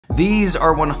These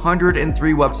are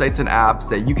 103 websites and apps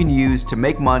that you can use to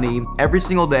make money every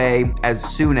single day as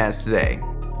soon as today.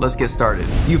 Let's get started.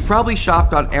 You've probably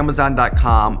shopped on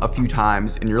Amazon.com a few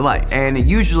times in your life, and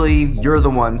usually you're the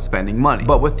one spending money.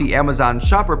 But with the Amazon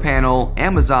Shopper panel,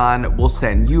 Amazon will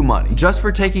send you money. Just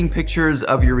for taking pictures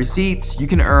of your receipts, you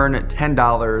can earn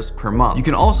 $10 per month. You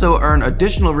can also earn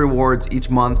additional rewards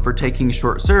each month for taking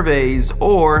short surveys,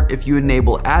 or if you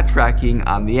enable ad tracking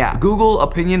on the app. Google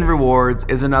Opinion Rewards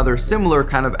is another similar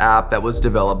kind of app that was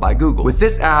developed by Google. With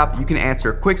this app, you can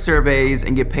answer quick surveys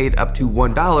and get paid up to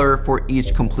 $1 for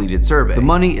each completed survey. The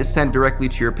money is sent directly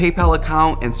to your PayPal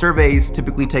account, and surveys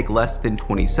typically take less than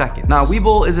 20 seconds. Now,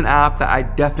 Webull is an app that I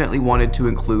definitely wanted to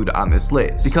include on this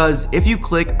list, because if you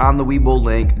click on the Webull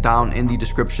link down in the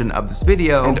description of this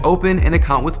video and open an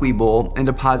account with Webull and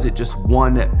deposit just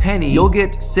 1 penny, you'll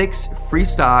get 6 free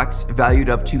stocks valued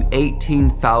up to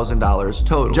 $18,000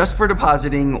 total, just for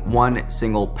depositing 1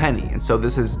 single penny. And so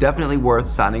this is definitely worth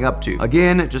signing up to.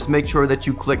 Again, just make sure that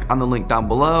you click on the link down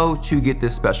below to get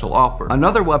this special offer.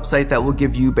 Another website that will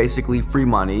give you basically free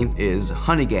money is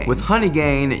Honeygain. With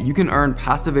Honeygain, you can earn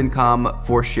passive income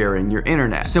for sharing your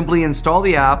internet. Simply install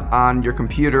the app on your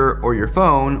computer or your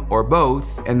phone, or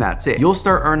both, and that's it. You'll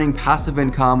start earning passive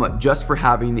income just for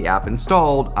having the app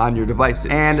installed on your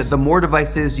devices. And the more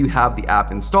devices you have the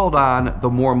app installed on, the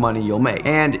more money you'll make.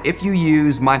 And if you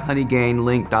use my Honeygain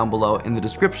link down below in the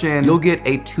description, you'll get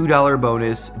a $2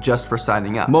 bonus just for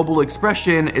signing up. Mobile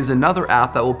Expression is another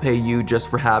app that will pay you just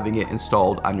for having it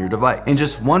installed on your device. In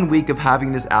just 1 week of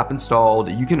having this app installed,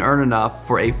 you can earn enough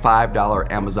for a $5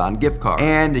 Amazon gift card.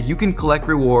 And you can collect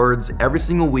rewards every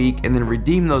single week and then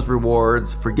redeem those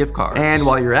rewards for gift cards. And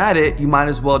while you're at it, you might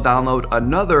as well download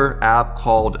another app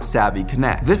called Savvy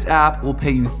Connect. This app will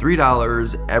pay you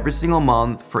 $3 every single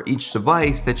month for each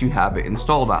device that you have it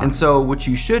installed on. And so what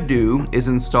you should do is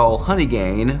install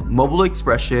Honeygain, Mobile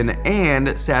Expression,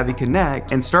 and Savvy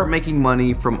Connect and start making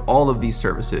money from all of these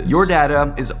services. Your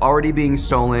data is already being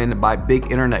stolen by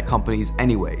big internet companies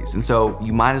anyways, and so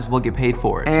you might as well get paid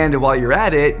for it. And while you're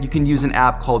at it, you can use an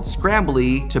app called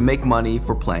Scrambly to make money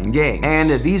for playing games. And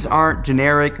these aren't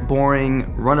generic,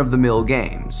 boring, run-of-the-mill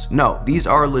games. No, these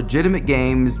are legitimate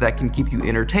games that can keep you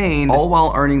entertained, all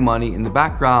while earning money in the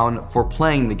background for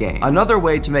playing the game. Another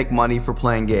way to make money for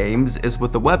playing games is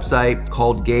with a website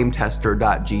called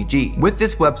GameTester.gg. With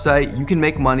this website, you can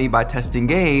make money by testing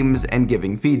games and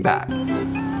giving feedback.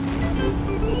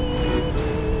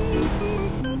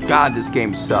 God, this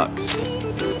game sucks.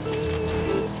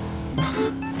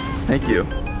 Thank you.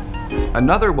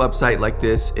 Another website like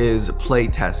this is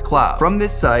Playtest Cloud. From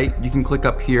this site, you can click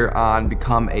up here on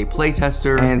Become a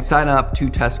Playtester and sign up to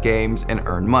test games and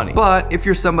earn money. But if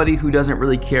you're somebody who doesn't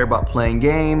really care about playing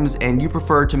games and you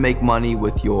prefer to make money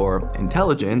with your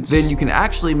intelligence, then you can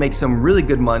actually make some really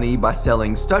good money by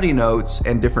selling study notes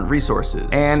and different resources.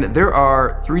 And there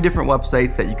are 3 different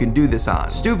websites that you can do this on.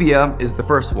 Stuvia is the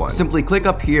first one. Simply click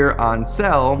up here on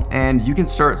Sell and you can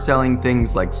start selling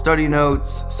things like study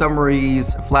notes,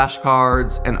 summaries, flashcards,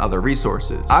 and other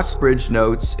resources. Oxbridge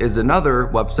Notes is another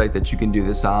website that you can do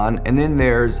this on, and then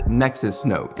there's Nexus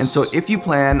Notes. And so if you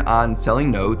plan on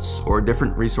selling notes or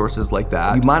different resources like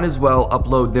that, you might as well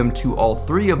upload them to all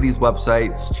 3 of these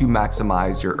websites to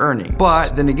maximize your earnings.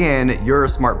 But then again, you're a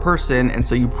smart person, and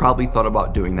so you probably thought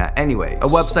about doing that anyway. A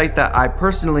website that I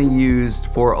personally used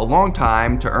for a long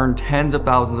time to earn tens of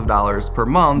thousands of dollars per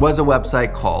month was a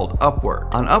website called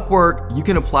Upwork. On Upwork, you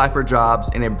can apply for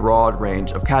jobs in a broad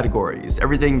range of categories.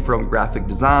 Everything from graphic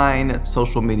design,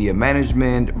 social media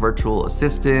management, virtual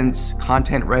assistants,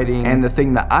 content writing, and the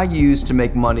thing that I used to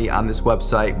make money on this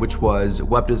website, which was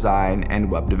web design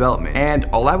and web development. And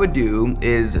all I would do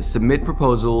is submit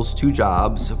proposals to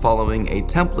jobs following a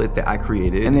template that I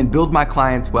created, and then build my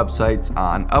clients' websites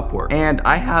on Upwork. And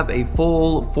I have a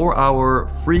full 4-hour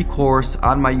free course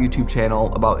on my YouTube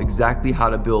channel about exactly how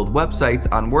to build websites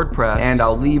on WordPress, and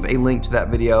I'll leave a link to that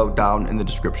video down in the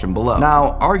description below.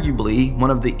 Now, arguably, one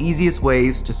of the easiest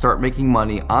ways to start making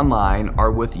money online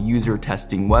are with user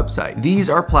testing websites. These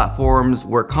are platforms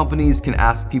where companies can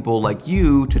ask people like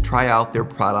you to try out their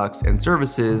products and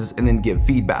services and then give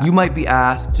feedback. You might be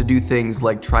asked to do things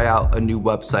like try out a new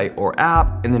website or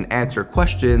app and then answer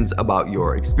questions about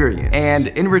your experience. And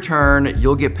in return,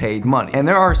 you'll get paid money. And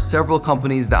there are several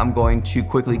companies that I'm going to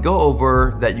quickly go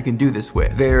over that you can do this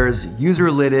with. There's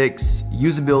Userlytics,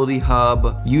 Usability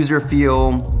Hub,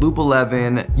 Userfeel, Loop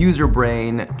 11,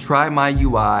 UserBrain, Try My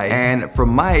UI, and from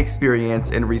my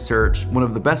experience and research, one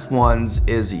of the best ones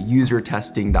is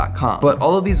usertesting.com. But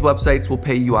all of these websites will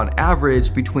pay you on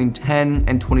average between $10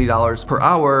 and $20 per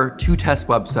hour to test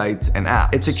websites and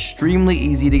apps. It's extremely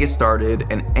easy to get started,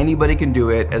 and anybody can do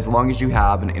it as long as you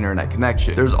have an internet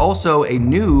connection. There's also a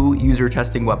new user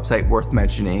testing website worth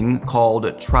mentioning called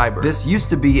Triber. This used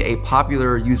to be a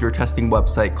popular user testing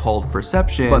website called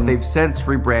Perception, but they've since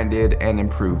rebranded and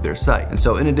improved their site. And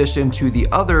so in addition to the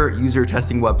other user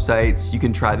testing websites, you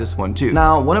can try this one too.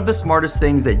 Now, one of the smartest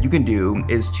things that you can do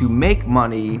is to make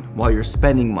money while you're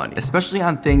spending money, especially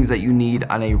on things that you need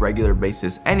on a regular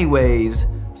basis anyways,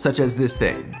 such as this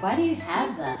thing. Why do you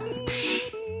have that?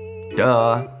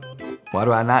 Duh. Why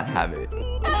do I not have it?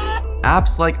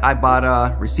 Apps like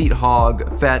Ibotta, Receipt Hog,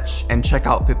 Fetch, and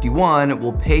Checkout 51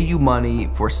 will pay you money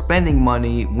for spending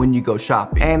money when you go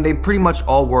shopping. And they pretty much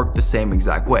all work the same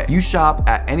exact way. You shop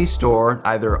at any store,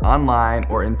 either online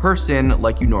or in person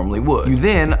like you normally would. You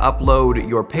then upload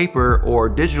your paper or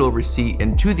digital receipt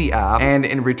into the app, and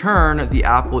in return, the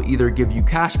app will either give you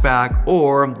cash back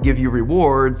or give you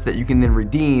rewards that you can then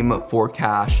redeem for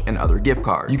cash and other gift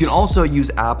cards. You can also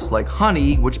use apps like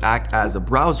Honey, which act as a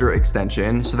browser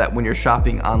extension, so that when you're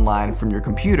shopping online from your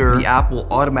computer, the app will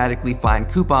automatically find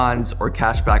coupons or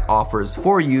cashback offers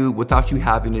for you without you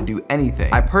having to do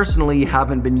anything. I personally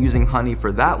haven't been using Honey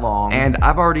for that long, and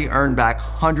I've already earned back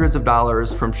hundreds of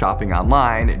dollars from shopping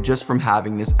online just from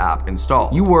having this app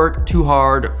installed. You work too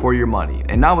hard for your money,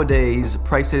 and nowadays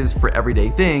prices for everyday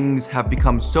things have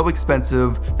become so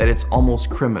expensive that it's almost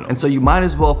criminal. And so you might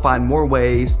as well find more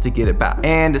ways to get it back.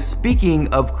 And speaking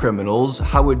of criminals,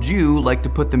 how would you like to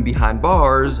put them behind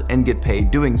bars and get paid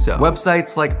doing so?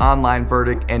 Websites like Online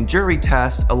Verdict and Jury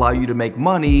Test allow you to make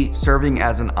money serving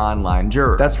as an online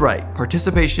juror. That's right,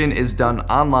 participation is done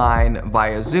online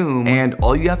via Zoom, and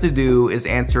all you have to do is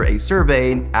answer a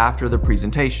survey after the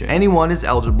presentation. Anyone is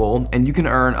eligible, and you can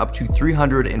earn up to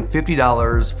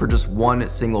 $350 for just one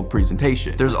single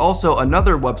presentation. There's also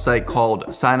another website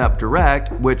called Sign Up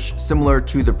Direct, which, similar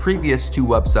to the previous two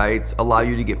websites, allow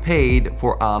you to get paid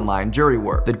for online jury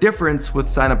work. The difference with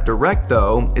Sign Up Direct,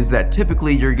 though, is that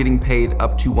typically you're getting paid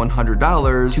up to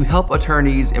 $100 to help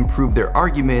attorneys improve their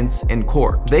arguments in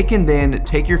court. They can then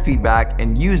take your feedback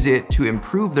and use it to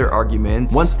improve their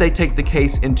arguments once they take the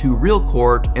case into real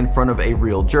court in front of a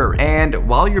real jury. And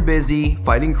while you're busy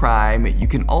fighting crime, you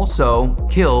can also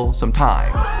kill some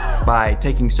time by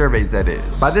taking surveys, that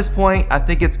is. By this point, I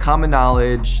think it's common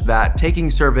knowledge that taking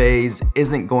surveys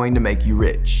isn't going to make you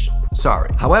rich.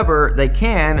 Sorry. However, they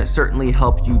can certainly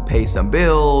help you pay some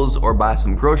bills or buy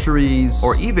some groceries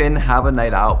or even have a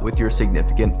night out with your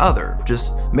significant other.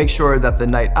 Just make sure that the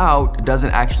night out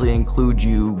doesn't actually include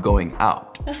you going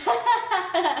out.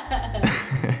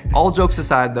 All jokes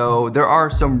aside though, there are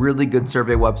some really good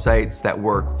survey websites that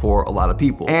work for a lot of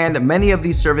people. And many of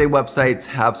these survey websites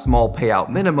have small payout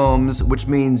minimums, which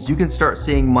means you can start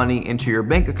seeing money into your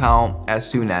bank account as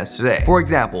soon as today. For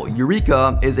example,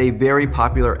 Eureka is a very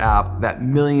popular app that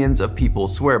millions of people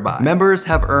swear by. Members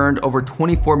have earned over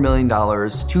 $24 million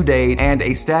to date, and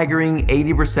a staggering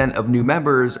 80% of new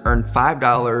members earn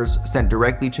 $5 sent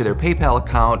directly to their PayPal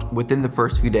account within the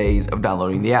first few days of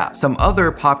downloading the app. Some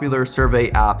other popular survey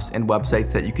apps and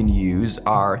websites that you can use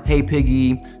are Hey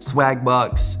Piggy,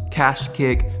 Swagbucks, Cash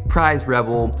Kick, Prize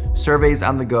Rebel, Surveys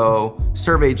on the Go,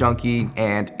 Survey Junkie,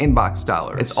 and Inbox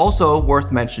Dollars. It's also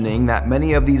worth mentioning that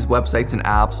many of these websites and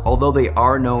apps, although they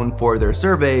are known for their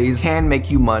surveys, can make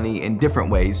you money in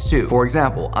different ways too. For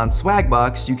example, on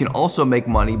Swagbucks, you can also make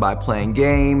money by playing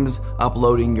games,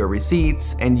 uploading your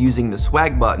receipts, and using the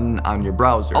swag button on your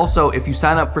browser. Also, if you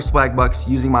sign up for Swagbucks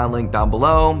using my link down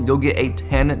below, you'll get a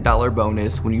 $10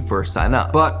 bonus when you first sign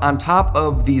up. But on top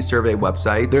of these survey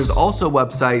websites, there's also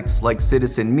websites like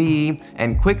Citizen Me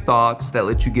and Quick Thoughts that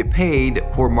let you get paid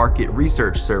for market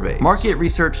research surveys. Market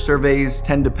research surveys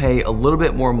tend to pay a little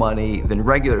bit more money than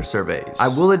regular surveys. I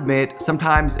will admit,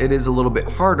 sometimes it is a little bit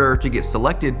harder to get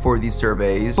selected for these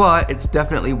surveys, but it's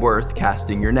definitely worth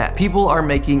casting your net. People are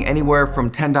making anywhere from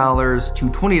 $10 to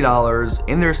 $20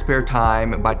 in their spare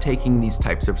time by taking these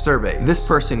types of surveys. This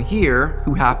person here,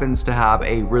 who happens to have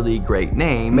a really great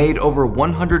name, made over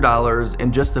 $100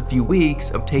 in just a few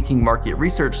weeks of taking market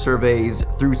research surveys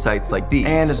through through sites like these.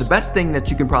 And the best thing that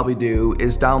you can probably do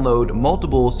is download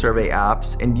multiple survey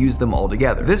apps and use them all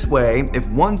together. This way,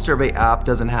 if one survey app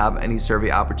doesn't have any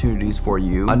survey opportunities for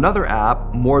you, another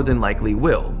app more than likely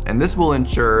will. And this will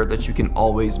ensure that you can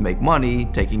always make money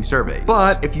taking surveys.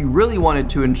 But if you really wanted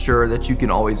to ensure that you can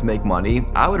always make money,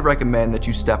 I would recommend that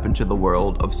you step into the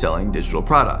world of selling digital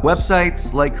products.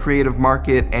 Websites like Creative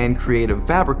Market and Creative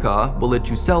Fabrica will let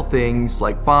you sell things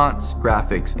like fonts,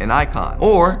 graphics, and icons.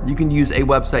 Or you can use a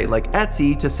website like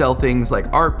Etsy to sell things like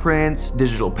art prints,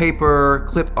 digital paper,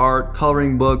 clip art,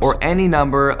 coloring books, or any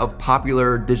number of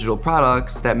popular digital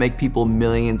products that make people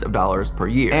millions of dollars per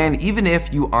year. And even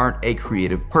if you aren't a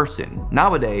creative person,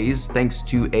 nowadays, thanks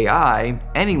to AI,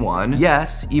 anyone,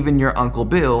 yes, even your Uncle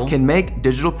Bill, can make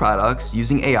digital products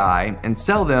using AI and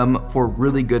sell them for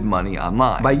really good money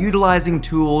online. By utilizing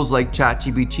tools like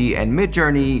ChatGPT and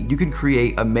Midjourney, you can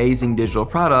create amazing digital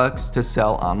products to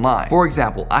sell online. For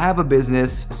example, I have a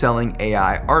business selling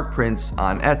AI art prints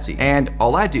on Etsy, and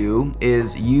all I do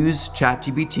is use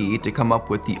ChatGPT to come up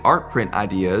with the art print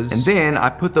ideas, and then I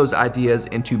put those ideas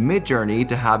into Midjourney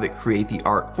to have it create the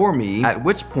art for me, at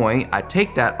which point I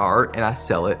take that art and I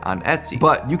sell it on Etsy.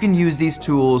 But you can use these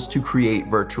tools to create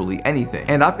virtually anything.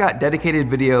 And I've got dedicated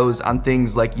videos on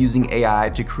things like using AI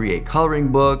to create coloring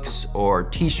books or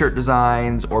t-shirt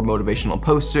designs or motivational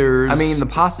posters. I mean, the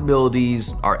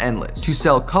possibilities are endless. To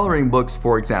sell coloring books,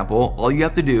 for example, all you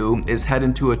have to do is head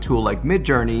into a tool like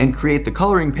Midjourney and create the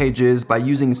coloring pages by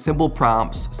using simple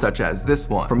prompts such as this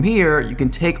one. From here, you can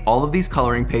take all of these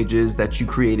coloring pages that you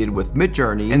created with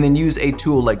Midjourney and then use a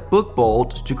tool like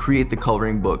BookBolt to create the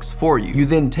coloring books for you. You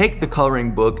then take the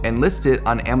coloring book and list it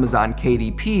on Amazon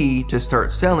KDP to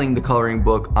start selling the coloring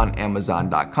book on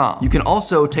Amazon.com. You can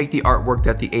also take the artwork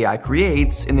that the AI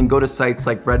creates and then go to sites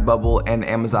like Redbubble and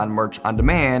Amazon Merch on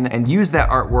Demand and use that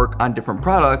artwork on different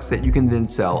products that you can then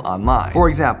sell online. For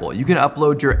example, you can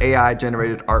upload your AI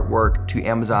generated artwork to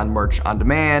Amazon Merch on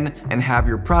Demand and have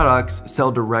your products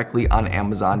sell directly on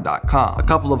Amazon.com. A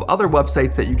couple of other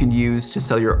websites that you can use to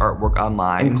sell your artwork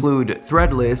online include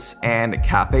Threadless and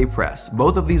Cafe Press.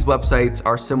 Both of these websites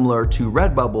are similar to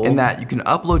Redbubble in that you can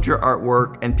upload your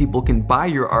artwork and people can buy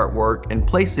your artwork and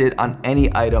place it on any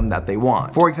item that they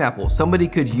want. For example, somebody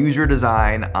could use your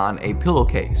design on a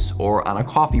pillowcase or on a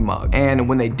coffee mug, and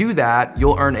when they do that,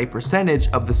 you'll earn a percentage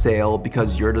of the sale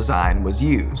because your design was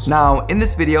used. Now, in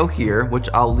this video here, which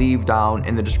I'll leave down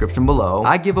in the description below,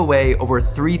 I give away over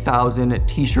 3,000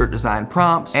 t-shirt design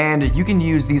prompts, and you can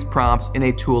use these prompts in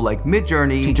a tool like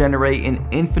Midjourney to generate an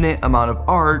infinite amount of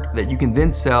art that you can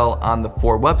then sell on the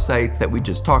 4 websites that we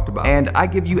just talked about. And I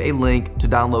give you a link to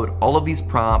download all of these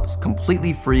prompts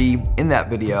completely free in that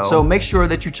video. So make sure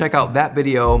that you check out that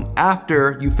video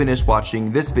after you finish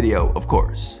watching this video, of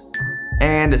course.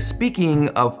 And speaking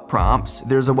of prompts,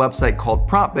 there's a website called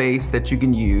PromptBase that you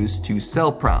can use to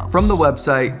sell prompts. From the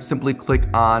website, simply click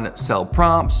on Sell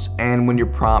Prompts, and when your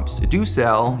prompts do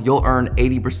sell, you'll earn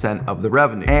 80% of the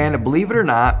revenue. And believe it or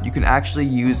not, you can actually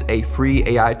use a free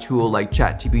AI tool like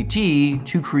ChatGPT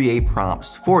to create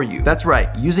prompts for you. That's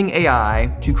right, using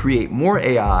AI to create more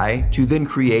AI to then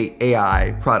create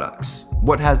AI products.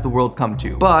 What has the world come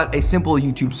to? But a simple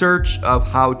YouTube search of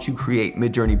how to create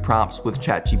Midjourney prompts with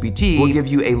ChatGPT will give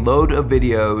you a load of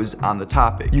videos on the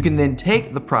topic. You can then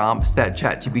take the prompts that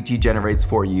ChatGPT generates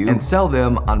for you and sell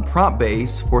them on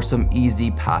PromptBase for some easy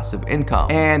passive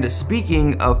income. And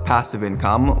speaking of passive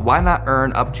income, why not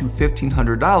earn up to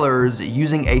 $1,500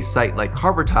 using a site like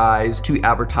Carvertise to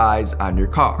advertise on your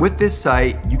car? With this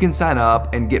site, you can sign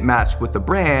up and get matched with the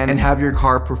brand and have your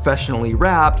car professionally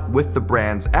wrapped with the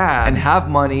brand's ad and have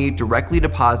money directly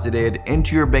deposited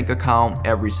into your bank account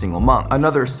every single month.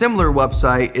 Another similar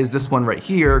website is this one right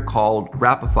here called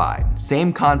Wrapify.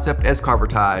 Same concept as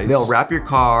Carvertise. They'll wrap your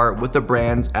car with the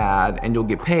brand's ad and you'll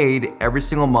get paid every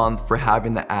single month for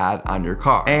having the ad on your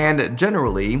car. And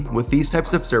generally, with these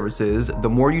types of services, the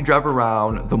more you drive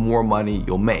around, the more money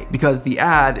you'll make because the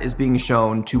ad is being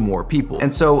shown to more people.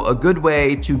 And so a good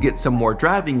way to get some more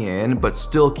driving in but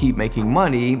still keep making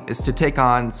money is to take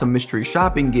on some mystery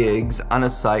shopping gigs on a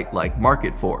site like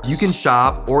Market Force. You can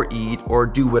shop or eat or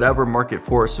do whatever Market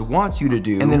Force wants you to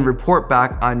do and then report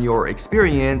back on your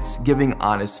experience, giving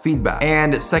honest feedback.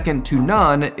 And second to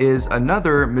none is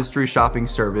another mystery shopping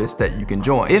service that you can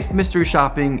join. If mystery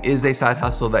shopping is a side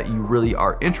hustle that you really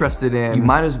are interested in, you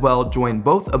might as well join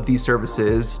both of these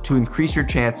services to increase your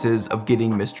chances of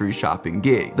getting mystery shopping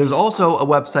gigs. There's also a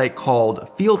website called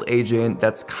Field Agent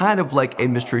that's kind of like a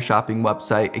mystery shopping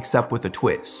website except with a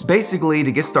twist. Basically,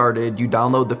 to get started, started, you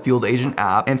download the Field Agent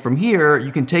app, and from here,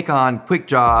 you can take on quick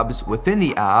jobs within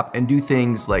the app and do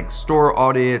things like store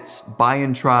audits, buy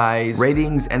and tries,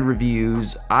 ratings and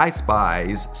reviews, I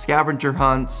spies, scavenger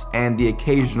hunts, and the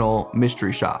occasional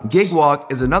mystery shop.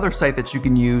 Gigwalk is another site that you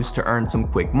can use to earn some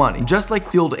quick money. Just like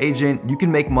Field Agent, you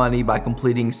can make money by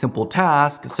completing simple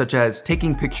tasks such as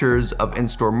taking pictures of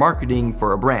in-store marketing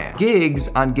for a brand. Gigs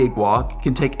on Gigwalk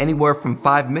can take anywhere from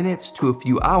 5 minutes to a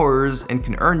few hours and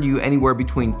can earn you anywhere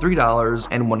between $3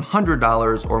 and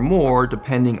 $100 or more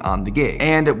depending on the gig.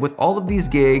 And with all of these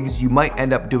gigs, you might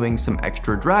end up doing some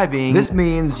extra driving. This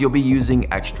means you'll be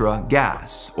using extra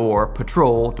gas or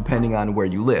petrol depending on where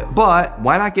you live. But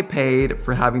why not get paid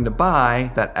for having to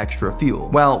buy that extra fuel?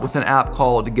 Well, with an app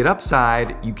called Get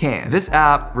Upside, you can. This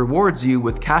app rewards you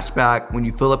with cashback when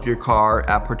you fill up your car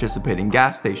at participating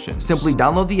gas stations. Simply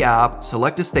download the app,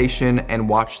 select a station, and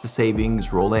watch the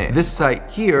savings roll in. This site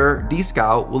here,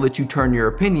 D-Scout, will let you turn your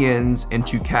opinions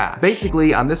into cash.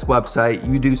 Basically, on this website,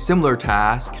 you do similar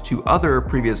tasks to other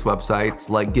previous websites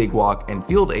like Gigwalk and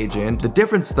Field Agent. The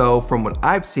difference though, from what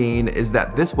I've seen, is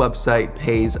that this website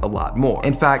pays a lot more.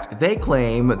 In fact, they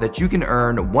claim that you can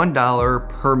earn $1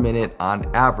 per minute on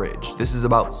average. This is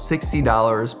about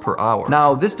 $60 per hour.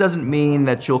 Now, this doesn't mean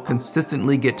that you'll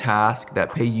consistently get tasks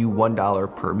that pay you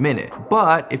 $1 per minute,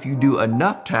 but if you do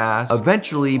enough tasks,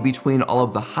 eventually between all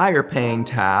of the higher paying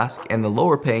tasks and the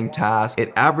lower paying tasks,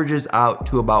 it averages out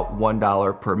to about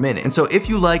 $1 per minute. And so if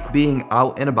you like being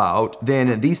out and about,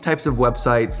 then these types of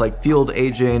websites like Field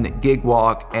Agent,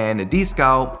 Gigwalk, and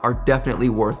D-Scout are definitely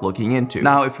worth looking into.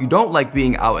 Now, if you don't like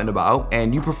being out and about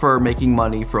and you prefer making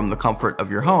money from the comfort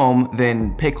of your home,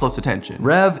 then pay close attention.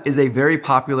 Rev is a very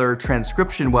popular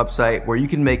transcription website where you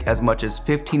can make as much as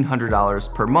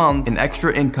 $1,500 per month in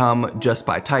extra income just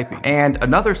by typing. And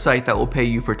another site that will pay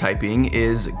you for typing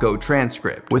is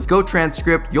GoTranscript. With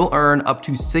GoTranscript, you'll earn up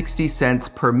to 60 cents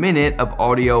per minute of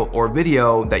audio or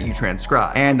video that you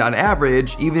transcribe. And on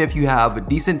average, even if you have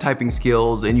decent typing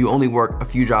skills and you only work a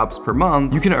few jobs per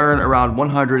month, you can earn around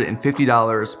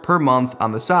 $150 per month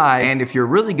on the side. And if you're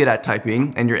really good at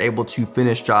typing and you're able to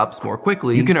finish jobs more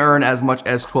quickly, you can earn as much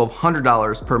as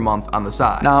 $1,200 per month on the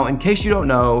side. Now, in case you don't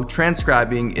know,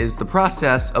 transcribing is the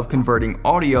process of converting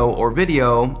audio or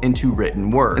video into written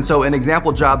word. And so an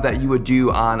example job that you would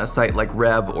do on a site like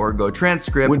Rev or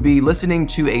GoTranscript would be listening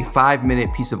to a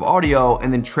 5-minute piece of audio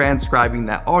and then transcribing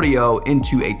that audio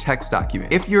into a text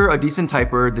document. If you're a decent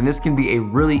typer, then this can be a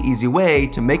really easy way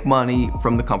to make money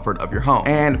from the comfort of your home.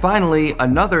 And finally,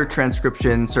 another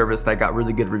transcription service that got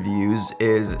really good reviews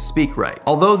is SpeakRite.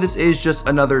 Although this is just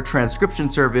another transcription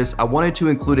service, I wanted to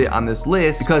include it on this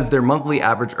list because their monthly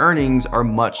average earnings are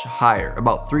much higher,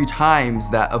 about 3 times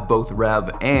that of both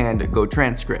Rev and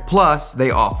GoTranscript. Plus,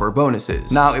 they offer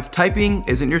bonuses. Now, if typing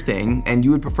isn't your thing and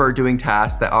you would prefer doing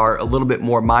tasks that are a little bit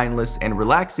more mindless and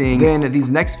relaxing, then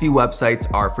these next few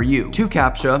websites are for you.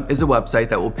 2Captcha is a website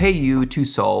that will pay you to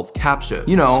solve CAPTCHAs.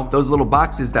 You know, those little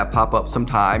boxes that pop up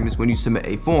sometimes when you submit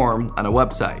a form on a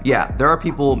website. Yeah, there are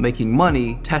people making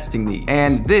money testing these.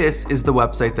 And this is the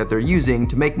website that they're using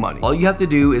to make money. All you have to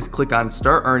do is click on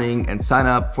Start Earning and sign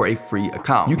up for a free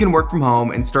account. You can work from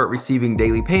home and start receiving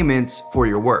daily payments for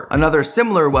your work. Another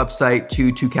similar website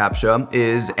to 2Captcha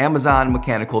is Amazon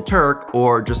Mechanical Turk,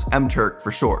 or just MTurk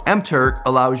for short. MTurk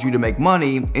allows you to make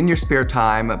money in your spare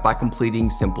time by completing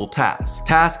simple tasks.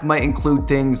 Tasks might include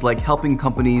things like helping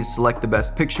companies select the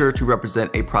best picture to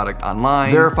represent a product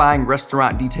online, verifying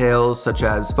restaurant details such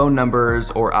as phone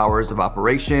numbers or hours of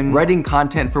operation, writing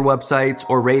content for websites,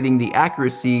 or rating the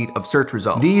accuracy of search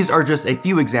results. These are just a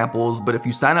few examples, but if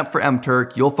you sign up for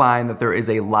MTurk, you'll find that there is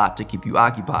a lot to keep you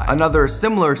occupied. Another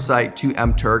similar site to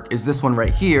MTurk is this one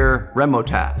right here,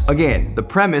 Remotask. Again, the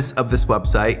premise of this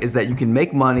website is that you can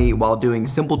make money while doing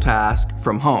simple tasks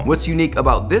from home. What's unique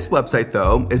about this website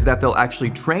though is that they'll actually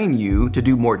train you to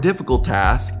do more difficult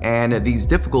tasks, and these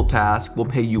difficult tasks will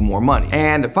pay you more money.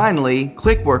 And finally,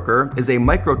 ClickWorker is a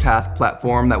micro-task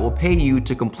platform that will pay you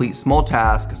to complete small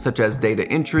tasks such as data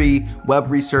entry, web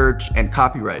research, and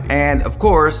copywriting. And of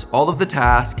course, all of the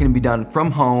tasks can be done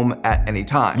from home at any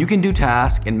time. You can do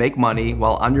tasks and make money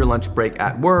while on your lunch break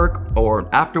at work, or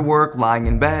after work lying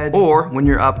in bed, or when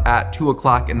you're up at 2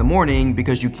 o'clock in the morning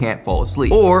because you can't fall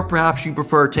asleep. Or perhaps you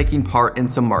prefer taking part in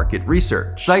some market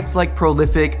research. Sites like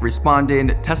Prolific,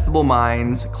 Respondent, Testable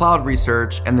Minds, Cloud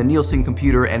Research, and the Nielsen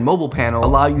Computer and Mobile Panel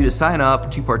allow you to sign up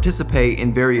to participate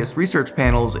in various research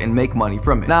panels and make money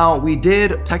from it. Now, we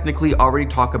did technically already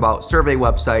talk about survey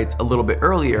websites a little bit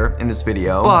earlier in this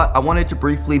video, but I wanted to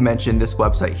briefly mention this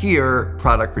website here,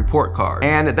 Product Report Card.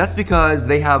 And that's because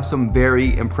they have some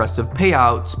very impressive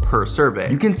payouts per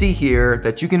survey. You can see here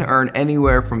that you can earn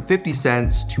anywhere from $50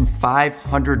 $50 to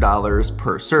 $500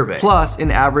 per survey, plus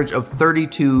an average of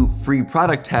 32 free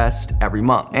product tests every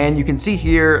month. And you can see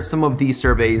here some of these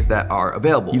surveys that are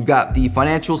available. You've got the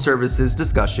financial services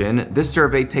discussion. This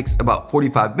survey takes about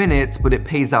 45 minutes, but it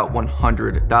pays out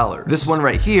 $100. This one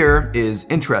right here is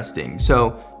interesting.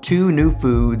 So 2 new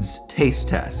foods taste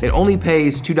test. It only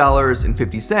pays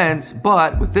 $2.50,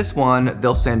 but with this one,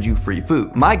 they'll send you free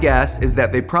food. My guess is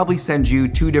that they probably send you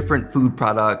 2 different food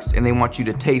products and they want you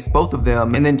to taste both of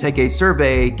them and then take a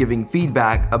survey giving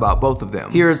feedback about both of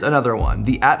them. Here's another one,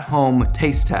 the at-home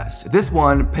taste test. This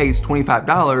one pays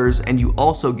 $25 and you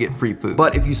also get free food.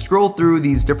 But if you scroll through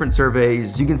these different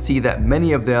surveys, you can see that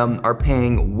many of them are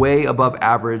paying way above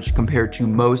average compared to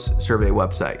most survey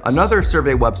websites. Another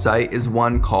survey website is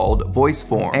one called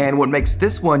VoiceForm. And what makes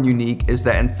this one unique is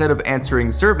that instead of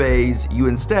answering surveys, you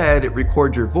instead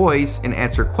record your voice and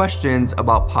answer questions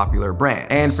about popular brands.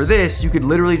 And for this, you could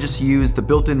literally just use the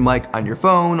built-in mic on your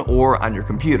phone or on your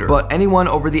computer. But anyone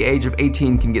over the age of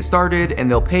 18 can get started and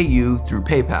they'll pay you through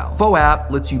PayPal. FOAP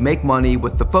lets you make money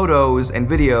with the photos and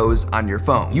videos on your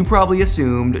phone. You probably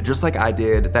assumed, just like I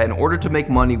did, that in order to make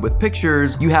money with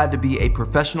pictures, you had to be a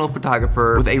professional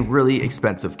photographer with a really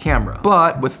expensive camera.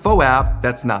 But with FOAP,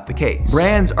 that's not the case.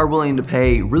 Brands are willing to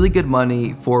pay really good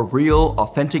money for real,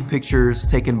 authentic pictures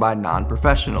taken by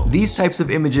non-professionals. These types of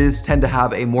images tend to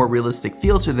have a more realistic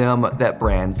feel to them that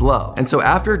brands love. And so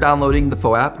after downloading the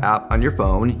FOAP app on your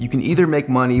phone, you can either make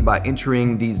money by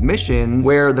entering these missions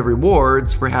where the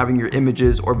rewards for having your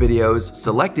images or videos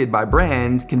selected by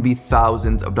brands can be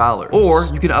thousands of dollars. Or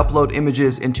you can upload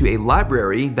images into a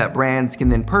library that brands can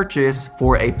then purchase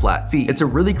for a flat fee. It's a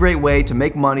really great way to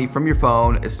make money from your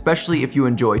phone, especially if you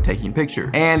enjoy taking pictures.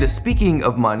 And speaking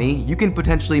of money, you can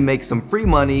potentially make some free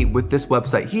money with this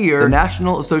website here, the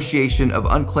National Association of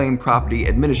Unclaimed Property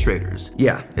Administrators.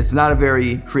 Yeah, it's not a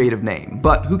very creative name,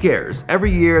 but who cares?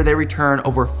 Every year they return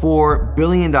over $4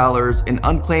 billion in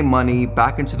unclaimed money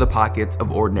back into the pockets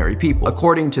of ordinary people.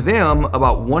 According to them,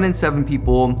 about 1 in 7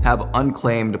 people have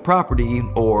unclaimed property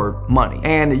or money.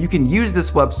 And you can use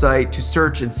this website to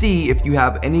search and see if you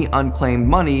have any unclaimed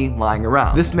money lying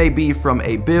around. This may be from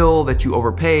a bill that you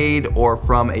overpaid or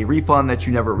from a refund that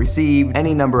you never received,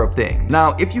 any number of things.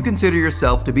 Now, if you consider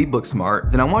yourself to be book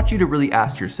smart, then I want you to really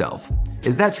ask yourself,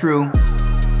 is that true?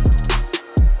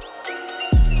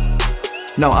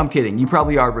 No, I'm kidding. You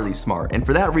probably are really smart. And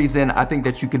for that reason, I think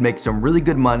that you could make some really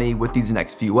good money with these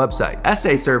next few websites.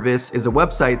 Essay Service is a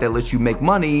website that lets you make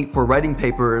money for writing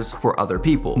papers for other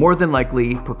people, more than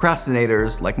likely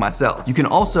procrastinators like myself. You can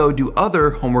also do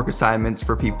other homework assignments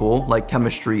for people like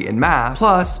chemistry and math.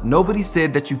 Plus, nobody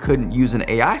said that you couldn't use an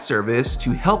AI service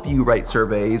to help you write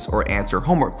surveys or answer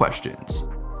homework questions.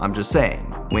 I'm just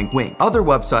saying, wink wink. Other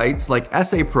websites like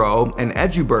Essay Pro and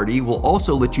EduBirdie will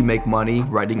also let you make money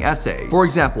writing essays. For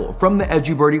example, from the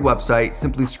EduBirdie website,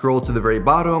 simply scroll to the very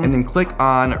bottom and then click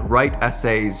on Write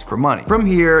Essays for Money. From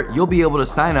here, you'll be able to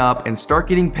sign up and start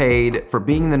getting paid for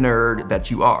being the nerd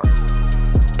that you are.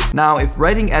 Now, if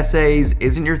writing essays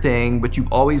isn't your thing, but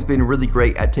you've always been really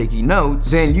great at taking notes,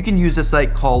 then you can use a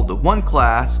site called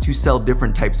OneClass to sell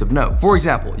different types of notes. For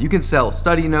example, you can sell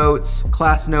study notes,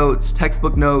 class notes,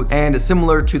 textbook notes, and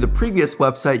similar to the previous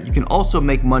website, you can also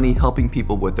make money helping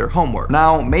people with their homework.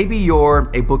 Now, maybe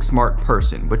you're a book smart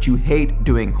person, but you hate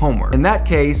doing homework. In that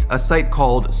case, a site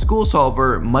called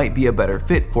SchoolSolver might be a better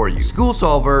fit for you.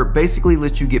 SchoolSolver basically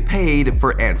lets you get paid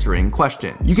for answering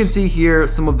questions. You can see here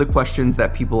some of the questions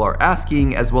that people are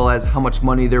asking, as well as how much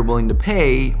money they're willing to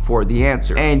pay for the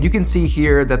answer. And you can see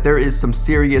here that there is some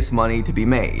serious money to be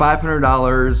made.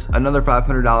 $500, another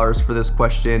 $500 for this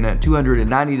question,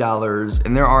 $290,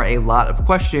 and there are a lot of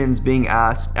questions being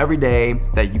asked every day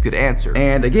that you could answer.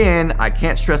 And again, I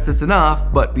can't stress this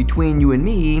enough, but between you and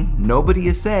me, nobody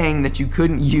is saying that you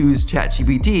couldn't use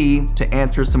ChatGPT to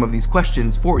answer some of these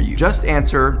questions for you. Just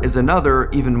Answer is another,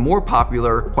 even more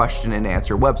popular question and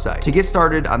answer website. To get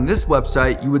started on this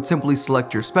website, you would simply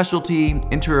select your specialty,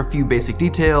 enter a few basic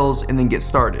details, and then get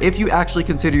started. If you actually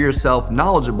consider yourself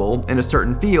knowledgeable in a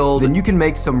certain field, then you can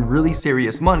make some really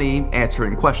serious money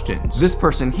answering questions. This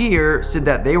person here said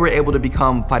that they were able to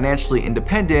become financially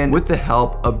independent with the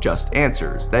help of Just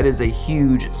Answers. That is a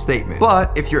huge statement.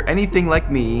 But if you're anything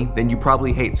like me, then you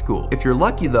probably hate school. If you're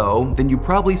lucky though, then you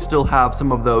probably still have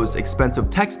some of those expensive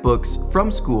textbooks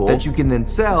from school that you can then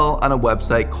sell on a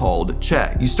website called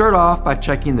Check. You start off by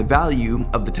checking the value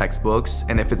of of the textbooks,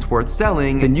 and if it's worth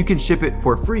selling, then you can ship it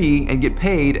for free and get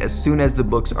paid as soon as the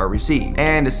books are received.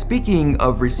 And speaking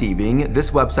of receiving,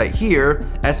 this website here,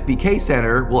 SBK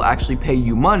Center, will actually pay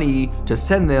you money to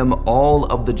send them all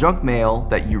of the junk mail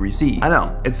that you receive. I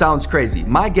know, it sounds crazy.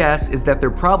 My guess is that they're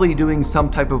probably doing some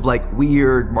type of like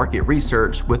weird market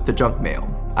research with the junk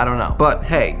mail. I don't know. But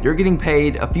hey, you're getting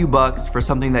paid a few bucks for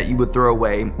something that you would throw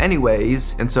away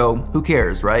anyways, and so who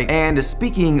cares, right? And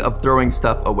speaking of throwing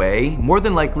stuff away, more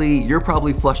than likely you're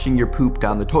probably flushing your poop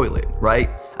down the toilet, right?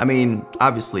 I mean,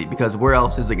 obviously, because where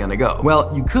else is it gonna go?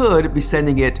 Well, you could be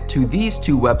sending it to these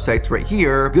two websites right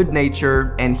here, Good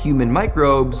Nature and Human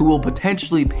Microbes, who will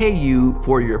potentially pay you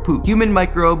for your poop. Human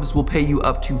Microbes will pay you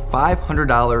up to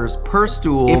 $500 per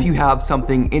stool if you have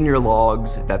something in your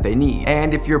logs that they need.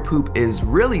 And if your poop is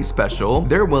really special,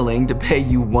 they're willing to pay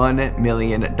you $1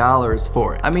 million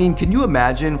for it. I mean, can you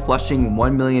imagine flushing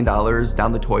 $1 million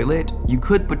down the toilet? You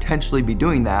could potentially be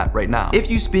doing that right now. If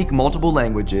you speak multiple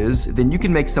languages, then you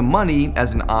can make some money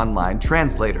as an online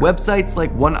translator. Websites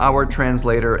like 1 Hour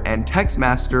Translator and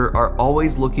Textmaster are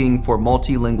always looking for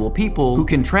multilingual people who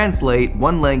can translate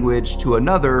one language to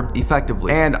another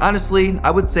effectively. And honestly,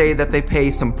 I would say that they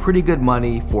pay some pretty good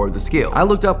money for the skill. I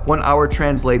looked up 1 Hour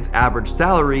Translate's average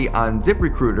salary on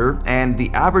ZipRecruiter, and the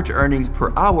average earnings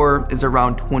per hour is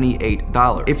around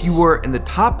 $28. If you were in the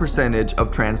top percentage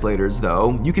of translators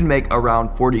though, you can make around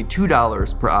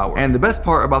 $42 per hour. And the best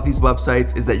part about these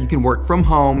websites is that you can work from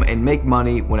home and make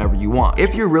money whenever you want.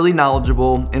 If you're really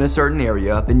knowledgeable in a certain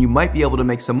area, then you might be able to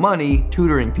make some money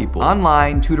tutoring people.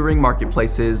 Online tutoring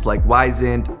marketplaces like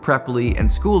Wyzant, Preply, and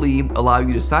Schooly allow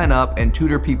you to sign up and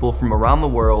tutor people from around the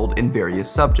world in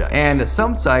various subjects. And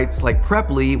some sites like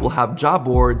Preply will have job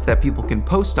boards that people can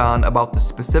post on about the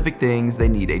specific things they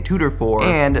need a tutor for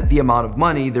and the amount of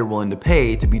money they're willing to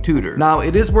pay to be tutored. Now,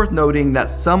 it is worth noting that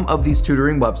some of these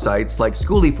tutoring websites, like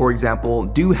Schooly for example,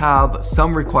 do have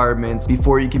some requirements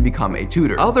before you can become a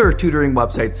tutor. Other tutoring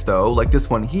websites though, like this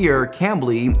one here,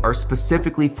 Cambly, are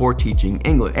specifically for teaching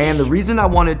English. And the reason I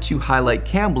wanted to highlight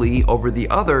Cambly over the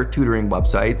other tutoring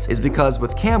websites is because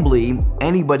with Cambly,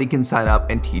 anybody can sign up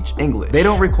and teach English. They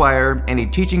don't require any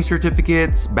teaching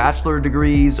certificates, bachelor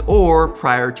degrees, or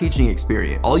prior teaching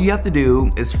experience. All you have to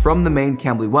do is from the main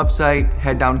Cambly website,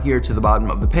 head down here to the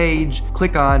bottom of the page,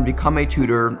 click on Become a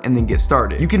Tutor, and then get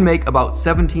started. You can make about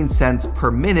 17 cents per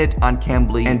minute on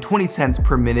Cambly and 20 cents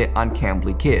per minute on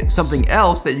Cambly Kids. Something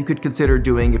else that you could consider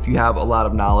doing if you have a lot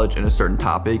of knowledge in a certain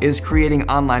topic is creating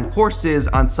online courses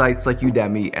on sites like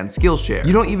Udemy and Skillshare.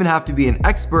 You don't even have to be an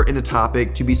expert in a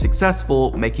topic to be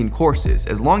successful making courses.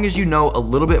 As long as you know a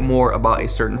little bit more about a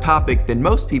certain topic than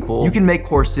most people, you can make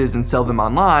courses and sell them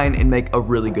online and make a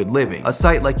really good living. A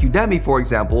site like Udemy, for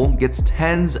example, gets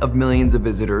tens of millions of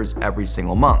visitors every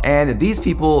single month. And these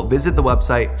people visit the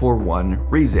website for one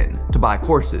reason: to buy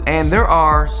courses. And there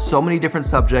are so many different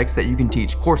subjects that you can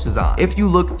teach courses on. If you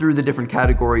look through the different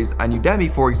categories on Udemy,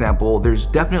 for example, there's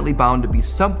definitely bound to be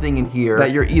something in here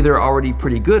that you're either already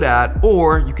pretty good at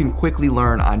or you can quickly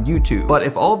learn on YouTube. But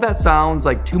if all of that sounds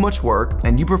like too much work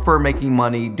and you prefer making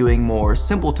money doing more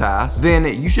simple tasks, then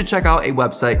you should check out a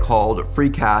website called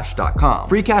freecash.com.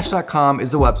 Freecash.com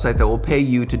is a website that will pay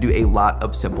you to do a lot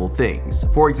of simple things.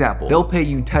 For example, they'll pay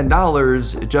you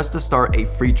 $10 just to start a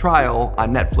free trial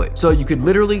on Netflix. So you could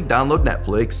literally download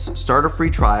Netflix, start a free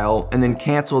trial, and then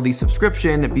cancel the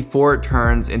subscription before it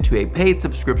turns into a paid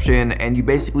subscription, and you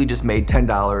basically just made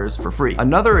 $10 for free.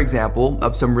 Another example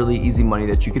of some really easy money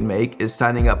that you can make is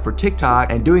signing up for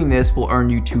TikTok, and doing this will earn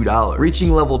you $2.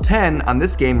 Reaching level 10 on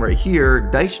this game right here,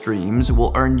 Dice Streams,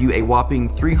 will earn you a whopping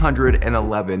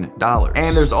 $311.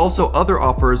 And there's also other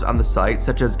offers on the site,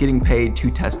 such as getting paid to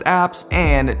test apps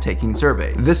and taking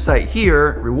surveys. This site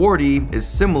here, Rewardy, is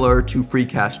similar to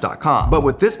freecash.com. But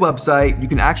with this website, you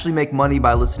can actually make money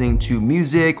by listening to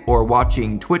music or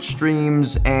watching Twitch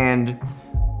streams and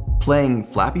playing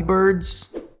Flappy Birds.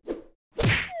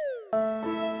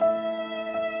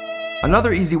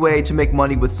 Another easy way to make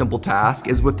money with simple tasks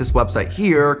is with this website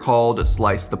here called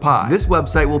Slice the Pie. This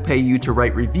website will pay you to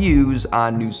write reviews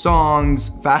on new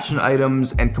songs, fashion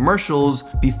items, and commercials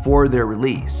before their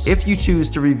release. If you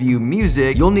choose to review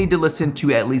music, you'll need to listen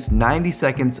to at least 90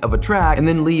 seconds of a track and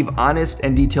then leave honest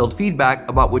and detailed feedback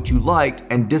about what you liked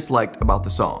and disliked about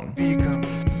the song.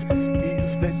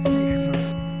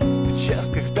 В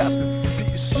час, когда ты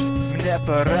спишь, мне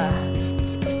пора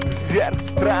вверх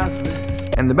страсы.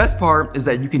 And the best part is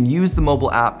that you can use the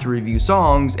mobile app to review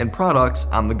songs and products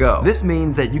on the go. This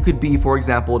means that you could be, for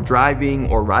example, driving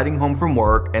or riding home from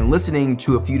work and listening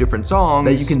to a few different songs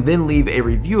that you can then leave a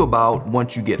review about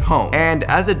once you get home. And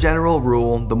as a general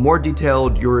rule, the more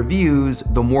detailed your reviews,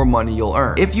 the more money you'll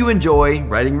earn. If you enjoy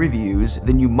writing reviews,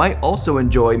 then you might also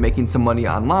enjoy making some money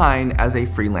online as a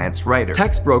freelance writer.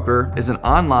 Textbroker is an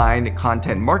online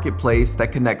content marketplace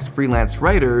that connects freelance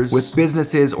writers with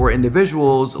businesses or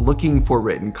individuals looking for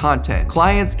written content.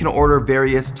 Clients can order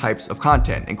various types of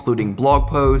content, including blog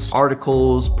posts,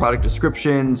 articles, product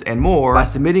descriptions, and more by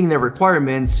submitting their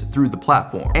requirements through the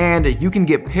platform. And you can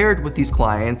get paired with these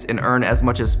clients and earn as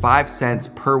much as 5 cents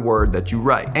per word that you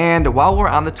write. And while we're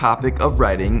on the topic of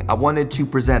writing, I wanted to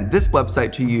present this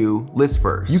website to you, List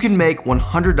First. You can make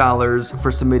 $100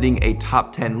 for submitting a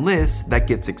top 10 list that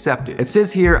gets accepted. It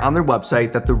says here on their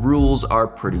website that the rules are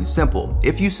pretty simple.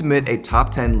 If you submit a top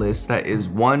 10 list that is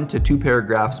 1 to 2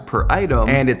 paragraphs per item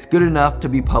and it's good enough to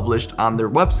be published on their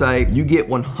website, you get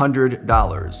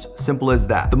 $100. Simple as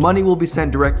that. The money will be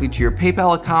sent directly to your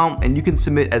PayPal account and you can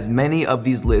submit as many of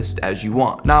these lists as you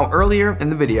want. Now, earlier in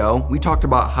the video, we talked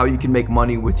about how you can make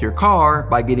money with your car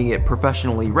by getting it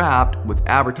professionally wrapped with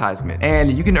advertisement.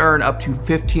 And you can earn up to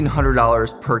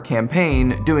 $1,500 per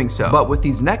campaign doing so. But with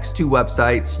these next two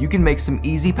websites, you can make some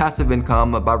easy passive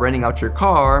income by renting out your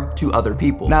car to other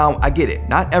people. Now, I get it.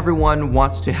 Not everyone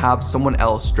wants to have someone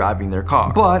else driving their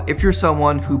car. But if you're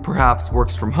someone who perhaps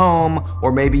works from home,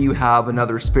 or maybe you have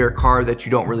another spare car that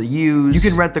you don't really use, you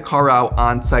can rent the car out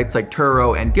on sites like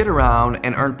Turo and GetAround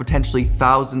and earn potentially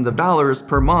thousands of dollars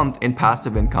per month in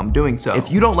passive income doing so.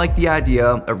 If you don't like the idea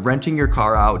of renting your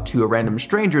car out to a random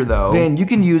stranger though, then you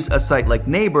can use a site like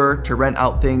Neighbor to rent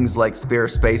out things like spare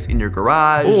space in your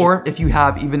garage, or if you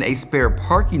have even a spare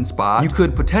parking spot, you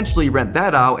could potentially rent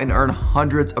that out and earn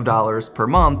hundreds of dollars per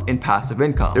month in passive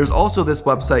income. There's also this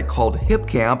website called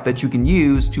HipCamp that you can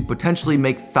use to potentially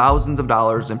make thousands of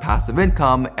dollars in passive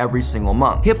income every single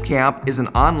month. HipCamp is an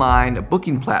online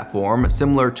booking platform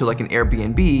similar to like an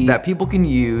Airbnb that people can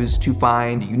use to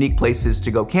find unique places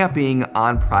to go camping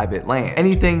on private land.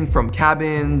 Anything from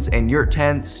cabins and yurt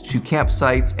tents to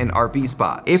campsites and RV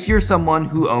spots. If you're someone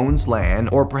who owns land,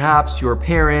 or perhaps your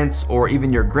parents or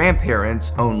even your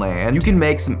grandparents own land, you can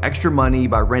make some extra money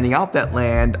by renting out that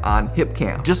land on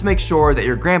HipCamp. Just make sure that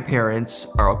your grandparents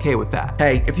are okay with that.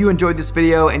 Hey, if you enjoyed this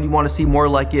video and you want to see more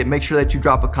like it, make sure that you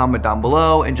drop a comment down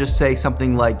below and just say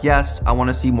something like, yes, I want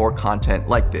to see more content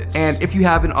like this. And if you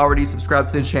haven't already subscribed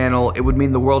to the channel, it would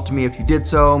mean the world to me if you did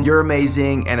so. You're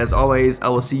amazing, and as always, I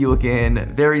will see you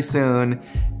again very soon.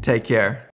 Take care.